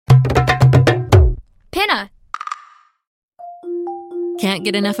Pinna. Can't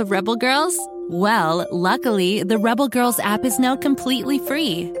get enough of Rebel Girls? Well, luckily, the Rebel Girls app is now completely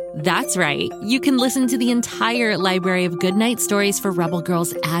free. That's right. You can listen to the entire library of goodnight stories for Rebel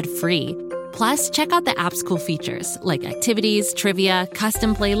Girls ad-free. Plus, check out the app's cool features like activities, trivia,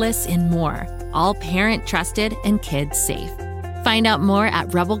 custom playlists, and more. All parent-trusted and kids-safe. Find out more at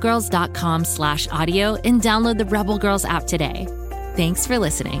rebelgirls.com/audio and download the Rebel Girls app today. Thanks for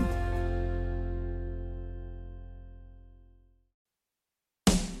listening.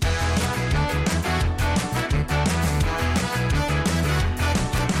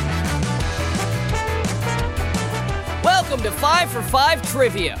 Welcome to 5 for 5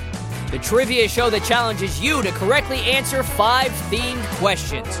 Trivia, the trivia show that challenges you to correctly answer 5 themed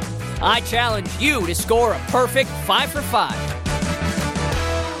questions. I challenge you to score a perfect 5 for 5.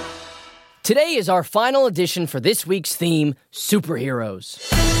 Today is our final edition for this week's theme, superheroes.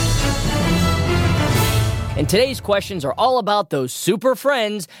 And today's questions are all about those super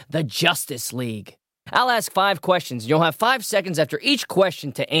friends, the Justice League. I'll ask 5 questions, and you'll have 5 seconds after each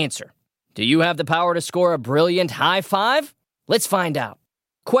question to answer. Do you have the power to score a brilliant high five? Let's find out.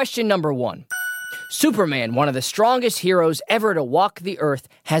 Question number 1. Superman, one of the strongest heroes ever to walk the earth,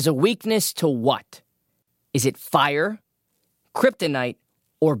 has a weakness to what? Is it fire, kryptonite,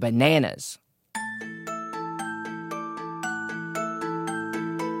 or bananas?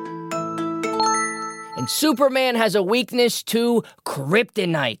 And Superman has a weakness to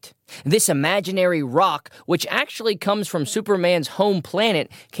kryptonite. This imaginary rock, which actually comes from Superman's home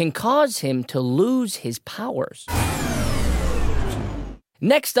planet, can cause him to lose his powers.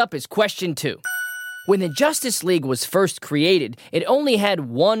 Next up is question 2. When the Justice League was first created, it only had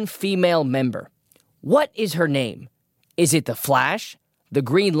one female member. What is her name? Is it the Flash, the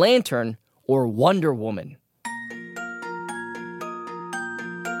Green Lantern, or Wonder Woman?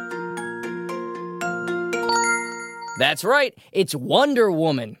 That's right, it's Wonder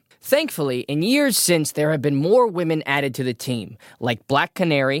Woman. Thankfully, in years since, there have been more women added to the team, like Black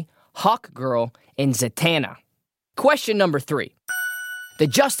Canary, Hawkgirl, and Zatanna. Question number 3. The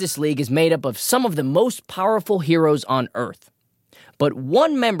Justice League is made up of some of the most powerful heroes on Earth. But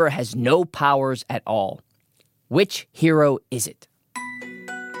one member has no powers at all. Which hero is it?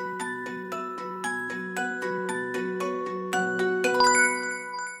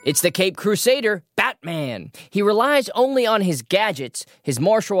 It's the Caped Crusader, Batman. He relies only on his gadgets, his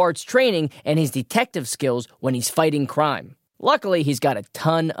martial arts training, and his detective skills when he's fighting crime. Luckily, he's got a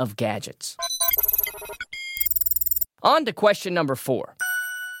ton of gadgets. On to question number 4.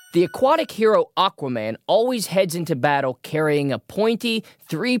 The aquatic hero Aquaman always heads into battle carrying a pointy,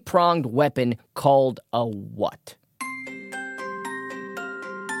 3-pronged weapon called a what?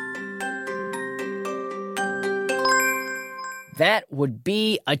 That would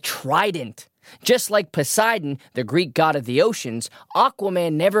be a trident. Just like Poseidon, the Greek god of the oceans,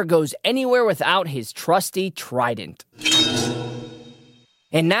 Aquaman never goes anywhere without his trusty trident.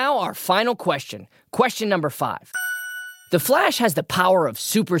 And now our final question. Question number 5. The Flash has the power of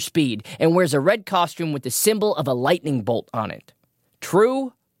super speed and wears a red costume with the symbol of a lightning bolt on it.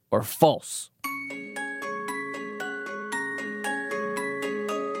 True or false?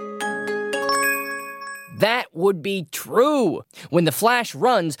 That would be true. When the Flash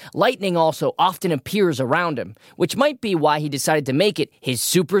runs, lightning also often appears around him, which might be why he decided to make it his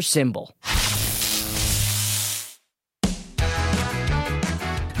super symbol.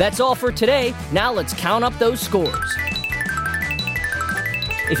 That's all for today. Now let's count up those scores.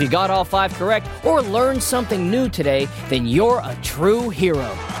 If you got all 5 correct or learned something new today, then you're a true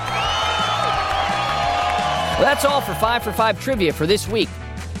hero. Well, that's all for 5 for 5 Trivia for this week.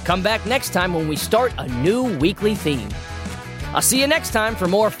 Come back next time when we start a new weekly theme. I'll see you next time for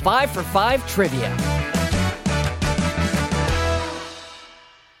more 5 for 5 Trivia.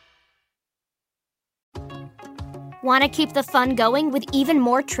 Want to keep the fun going with even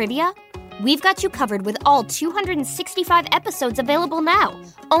more trivia? We've got you covered with all 265 episodes available now,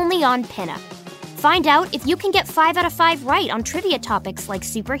 only on Pinna. Find out if you can get 5 out of 5 right on trivia topics like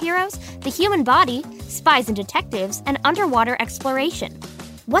superheroes, the human body, spies and detectives, and underwater exploration.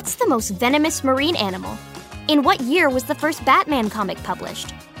 What's the most venomous marine animal? In what year was the first Batman comic published?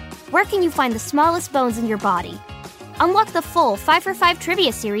 Where can you find the smallest bones in your body? Unlock the full 5 for 5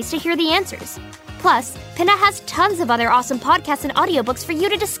 trivia series to hear the answers. Plus, Pinna has tons of other awesome podcasts and audiobooks for you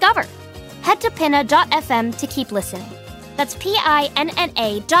to discover. Head to pinna.fm to keep listening. That's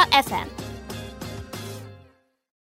PINNA.FM.